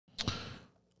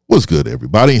What's good,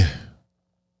 everybody?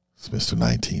 It's Mr.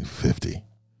 1950.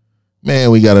 Man,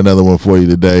 we got another one for you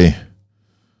today.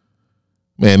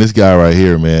 Man, this guy right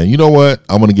here, man. You know what?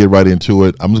 I'm going to get right into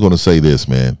it. I'm just going to say this,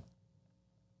 man.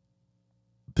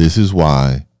 This is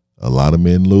why a lot of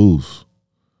men lose.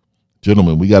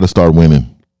 Gentlemen, we got to start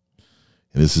winning.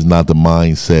 And this is not the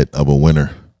mindset of a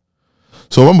winner.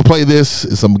 So I'm going to play this.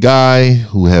 It's some guy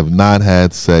who have not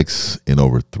had sex in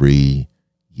over 3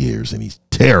 years, and he's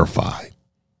terrified.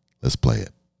 Let's play it.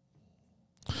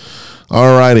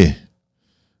 All righty.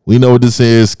 We know what this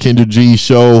is. Kendra G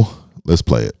show. Let's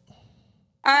play it.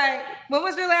 All right. When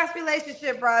was your last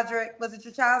relationship, Broderick? Was it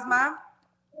your child's mom?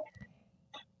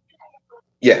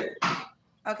 Yeah.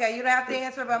 Okay, you don't have to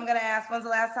answer, but I'm going to ask, when's the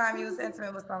last time you was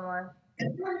intimate with someone?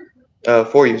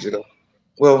 4 years ago.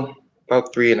 Well,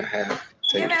 about 3.5.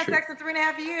 You haven't had sex in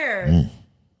 3.5 years.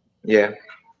 Yeah.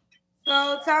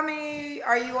 So tell me,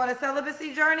 are you on a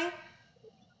celibacy journey?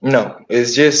 No,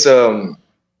 it's just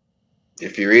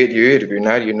if you're it, you're it. If you're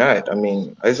not, you're not. I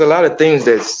mean, there's a lot of things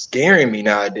that's scaring me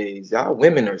nowadays. Y'all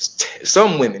women are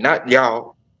some women, not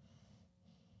y'all.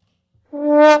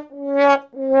 You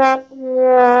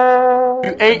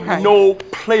ain't no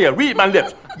player. Read my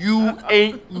lips. You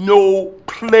ain't no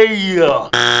player.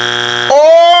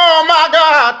 Oh my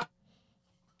God.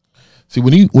 See,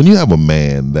 when you have a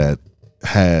man that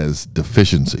has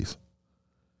deficiencies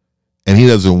and he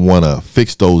doesn't want to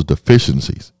fix those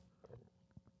deficiencies,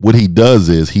 what he does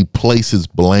is he places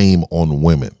blame on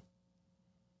women.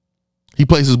 He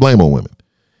places blame on women.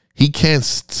 He can't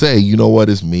say, you know what,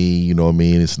 it's me, you know what I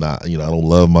mean? It's not, you know, I don't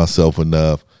love myself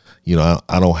enough. You know,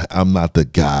 I'm not the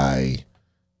guy.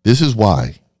 This is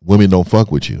why women don't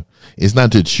fuck with you. It's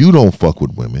not that you don't fuck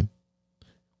with women.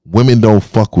 Women don't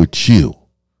fuck with you.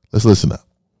 Let's listen up.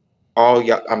 All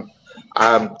y'all,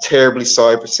 I'm terribly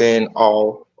sorry for saying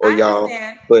all or y'all,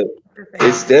 but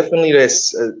it's definitely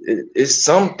that's it's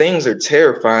some things are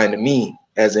terrifying to me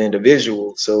as an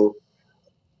individual. So,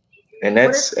 and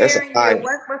that's a high.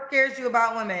 What scares you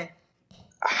about women?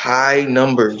 High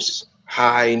numbers,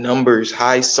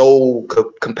 high soul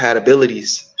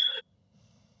compatibilities.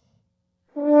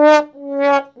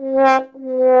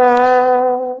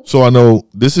 So I know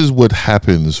this is what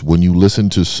happens when you listen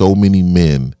to so many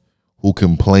men who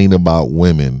complain about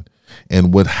women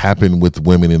and what happened with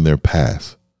women in their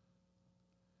past.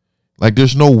 Like,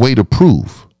 there's no way to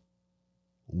prove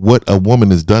what a woman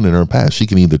has done in her past. She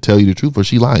can either tell you the truth or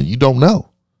she lying. You don't know.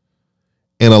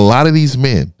 And a lot of these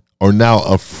men are now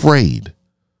afraid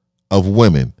of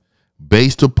women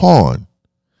based upon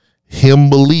him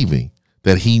believing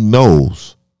that he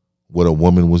knows what a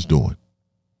woman was doing.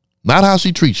 Not how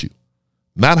she treats you.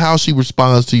 Not how she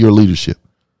responds to your leadership.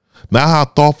 Not how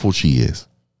thoughtful she is.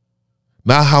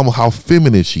 Not how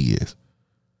feminine she is.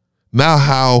 Not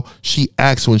how she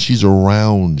acts when she's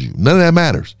around you. None of that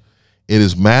matters.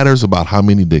 It matters about how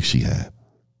many dicks she had.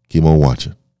 Keep on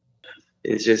watching.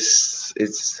 It's just,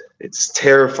 it's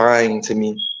terrifying to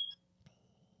me.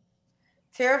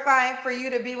 Terrifying for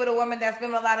you to be with a woman that's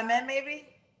been with a lot of men, maybe?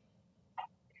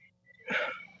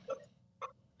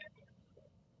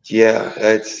 Yeah,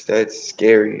 that's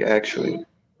scary, actually.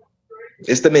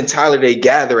 It's the mentality they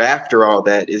gather after all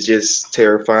that is just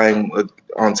terrifying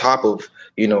on top of,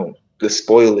 you know, the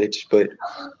spoilage, but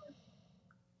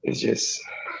it's just.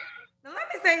 Now let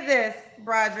me say this,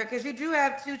 Broderick, because you do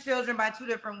have 2 children by 2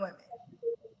 different women.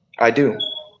 I do.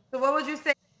 So what would you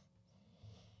say?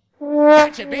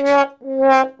 Gotcha, bitch.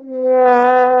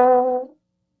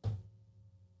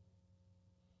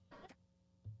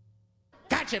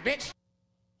 Gotcha, bitch.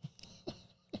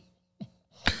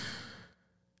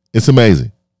 It's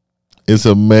amazing. It's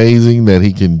amazing that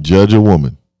he can judge a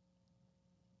woman,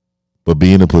 but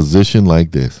be in a position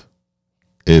like this.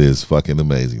 It is fucking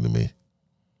amazing to me.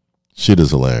 Shit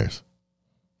is hilarious.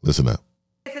 Listen up.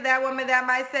 To that woman that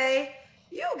might say,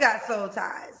 you got soul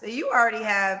ties, so you already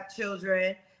have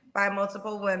children by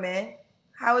multiple women.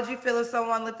 How would you feel if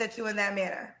someone looked at you in that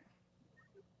manner?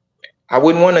 I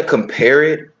wouldn't want to compare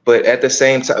it, but at the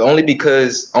same time, only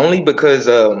because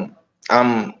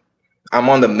I'm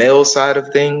on the male side of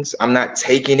things. I'm not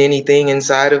taking anything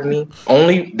inside of me.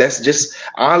 That's just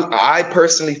I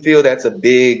personally feel that's a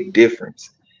big difference.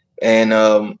 And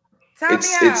tell me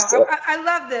how. I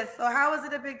love this. So how is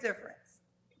it a big difference?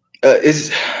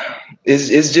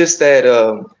 It's just that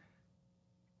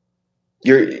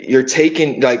you're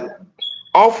taking, like,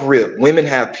 off rip, women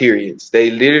have periods.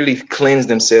 They literally cleanse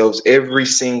themselves every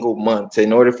single month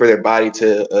in order for their body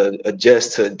to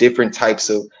adjust to different types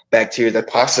of bacteria that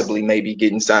possibly maybe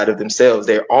get inside of themselves.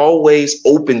 They're always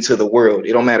open to the world.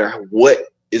 It don't matter what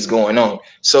is going on.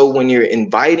 So when you're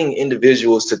inviting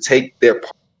individuals to take their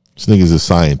part. This nigga's a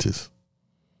scientist.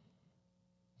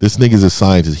 This nigga's a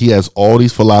scientist. He has all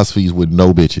these philosophies with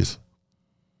no bitches.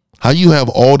 How you have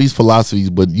all these philosophies,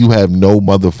 but you have no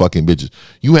motherfucking bitches?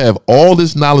 You have all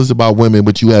this knowledge about women,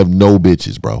 but you have no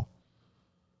bitches, bro.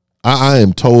 I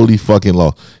am totally fucking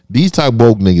lost. These type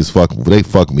woke niggas they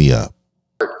fuck me up.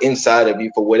 Inside of you,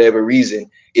 for whatever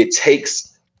reason, it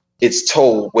takes its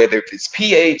toll, whether if it's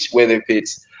pH, whether if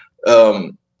it's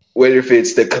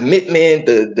the commitment,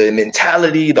 the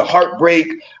mentality, the heartbreak,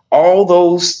 all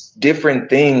those different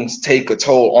things take a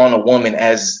toll on a woman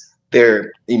as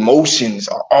their emotions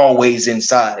are always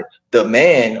inside. The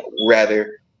man,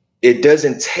 rather, it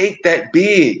doesn't take that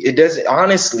big. It doesn't,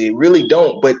 honestly, it really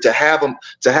don't. But to have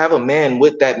a man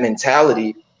with that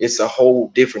mentality, it's a whole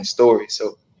different story.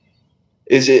 So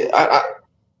it's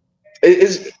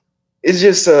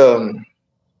just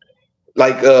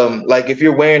like if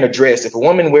you're wearing a dress, if a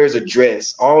woman wears a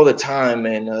dress all the time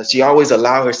and she always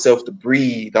allow herself to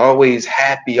breathe, always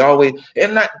happy, always,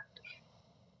 and not,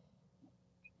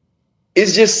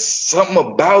 it's just something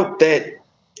about that.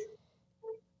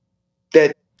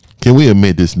 Can we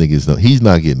admit this nigga he's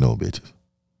not getting no bitches?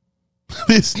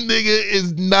 This nigga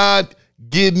is not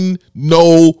getting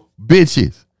no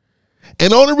bitches.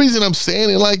 And the only reason I'm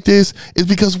saying it like this is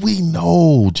because we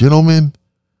know, gentlemen.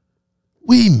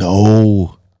 We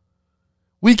know.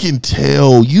 We can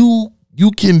tell. You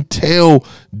can tell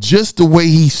just the way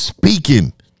he's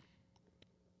speaking.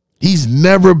 He's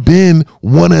never been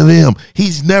one of them.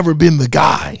 He's never been the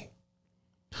guy.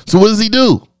 So what does he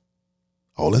do?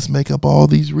 Oh, let's make up all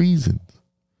these reasons.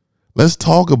 Let's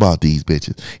talk about these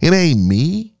bitches. It ain't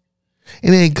me.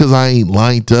 It ain't because I ain't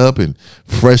lined up and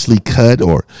freshly cut,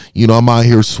 or, I'm out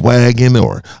here swagging,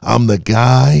 or I'm the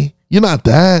guy. You're not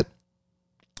that.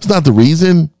 It's not the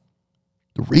reason.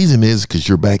 The reason is because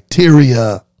you're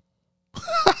bacteria.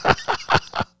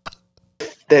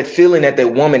 That feeling that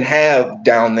woman have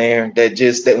down there,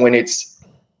 that when it's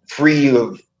free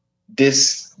of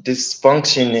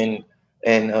dysfunction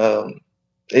and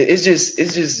it's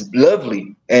just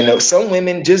lovely. And some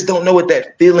women just don't know what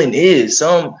that feeling is.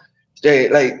 Some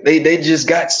they just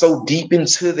got so deep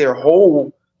into their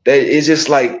hole that it's just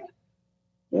like,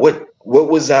 what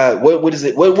was it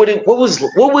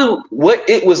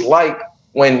like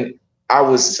when I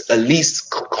was at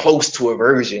least close to a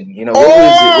virgin? What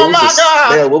was the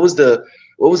smell? What was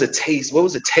the taste? What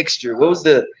was the texture?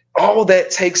 All that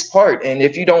takes part. And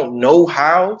if you don't know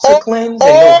how to cleanse and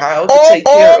know how to take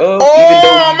care of, even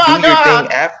though you do your thing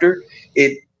after,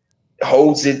 it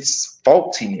holds its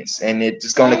faultiness, and it's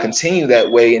just going to continue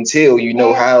that way until you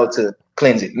know how to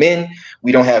cleanse it. Men,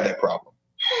 we don't have that problem.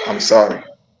 I'm sorry.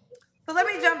 So let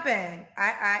me jump in.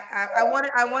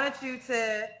 I wanted you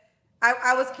to.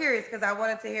 I was curious because I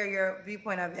wanted to hear your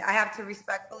viewpoint of it. I have to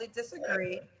respectfully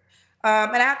disagree,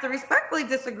 and I have to respectfully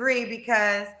disagree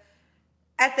because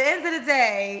at the end of the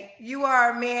day, you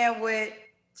are a man with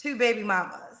 2 baby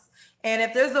mamas, and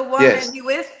if there's a woman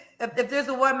if there's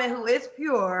a woman who is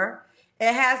pure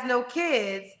and has no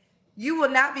kids, you will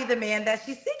not be the man that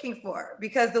she's seeking for,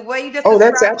 because the way you just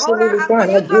that's absolutely fine.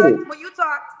 When you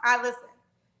talk, I listen,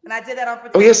 and I did that on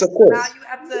purpose. Oh yes, of course. Now you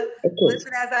have to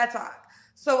listen as I talk.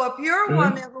 So a pure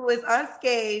woman who is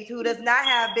unscathed, who does not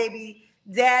have baby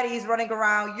daddies running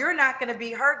around, you're not going to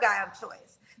be her guy of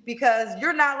choice because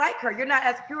you're not like her. You're not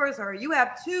as pure as her. You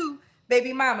have 2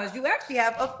 baby mamas. You actually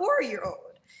have a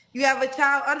 4-year-old. You have a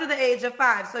child under the age of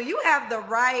 5. So you have the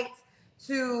right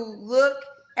to look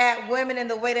at women in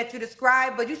the way that you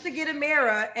describe, but you should get a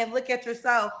mirror and look at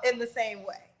yourself in the same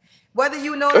way. Whether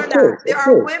you know it or not, there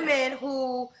are women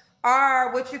who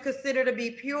are what you consider to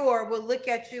be pure will look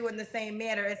at you in the same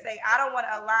manner and say, I don't want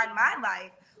to align my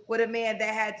life with a man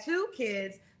that had 2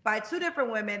 kids by 2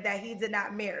 different women that he did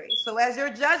not marry. So as you're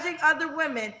judging other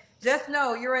women, just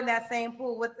know you're in that same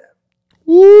pool with them.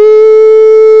 Woo-wee.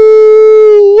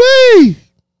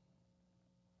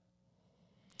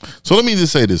 So let me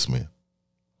just say this, man.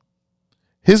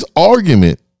 His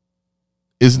argument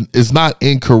is not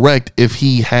incorrect if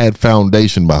he had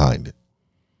foundation behind it.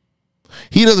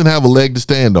 He doesn't have a leg to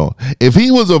stand on. If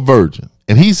he was a virgin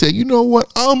and he said, you know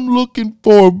what, I'm looking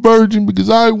for a virgin because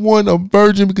I want a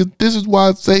virgin because this is why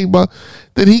I say about,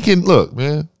 then he can, look,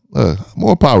 man,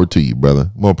 more power to you, brother.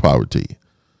 More power to you. You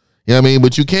know what I mean?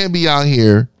 But you can't be out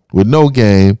here with no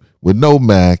game, with no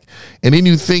Mac, and then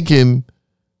you thinking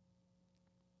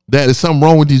that there's something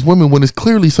wrong with these women when there's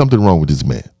clearly something wrong with this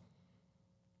man.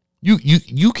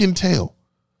 You can tell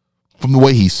from the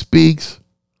way he speaks.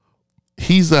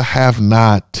 He's a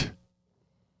have-not.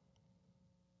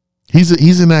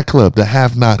 He's in that club, the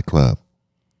have-not club.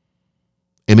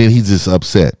 And then he's just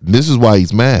upset. And this is why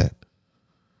he's mad.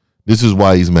 This is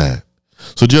why he's mad.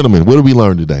 So, gentlemen, what did we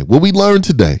learn today? What we learned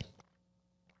today: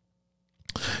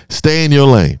 stay in your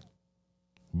lane.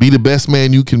 Be the best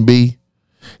man you can be,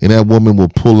 and that woman will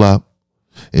pull up,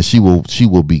 and she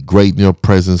will be great in your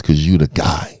presence because you're the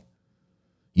guy.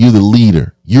 You're the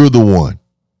leader. You're the one.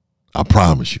 I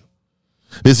promise you.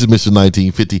 This is Mr.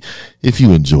 1950. If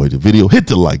you enjoyed the video, hit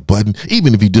the like button.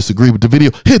 Even if you disagree with the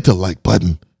video, hit the like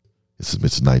button. This is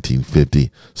Mr.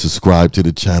 1950. Subscribe to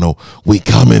the channel. We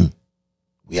coming.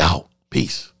 We out.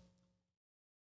 Peace.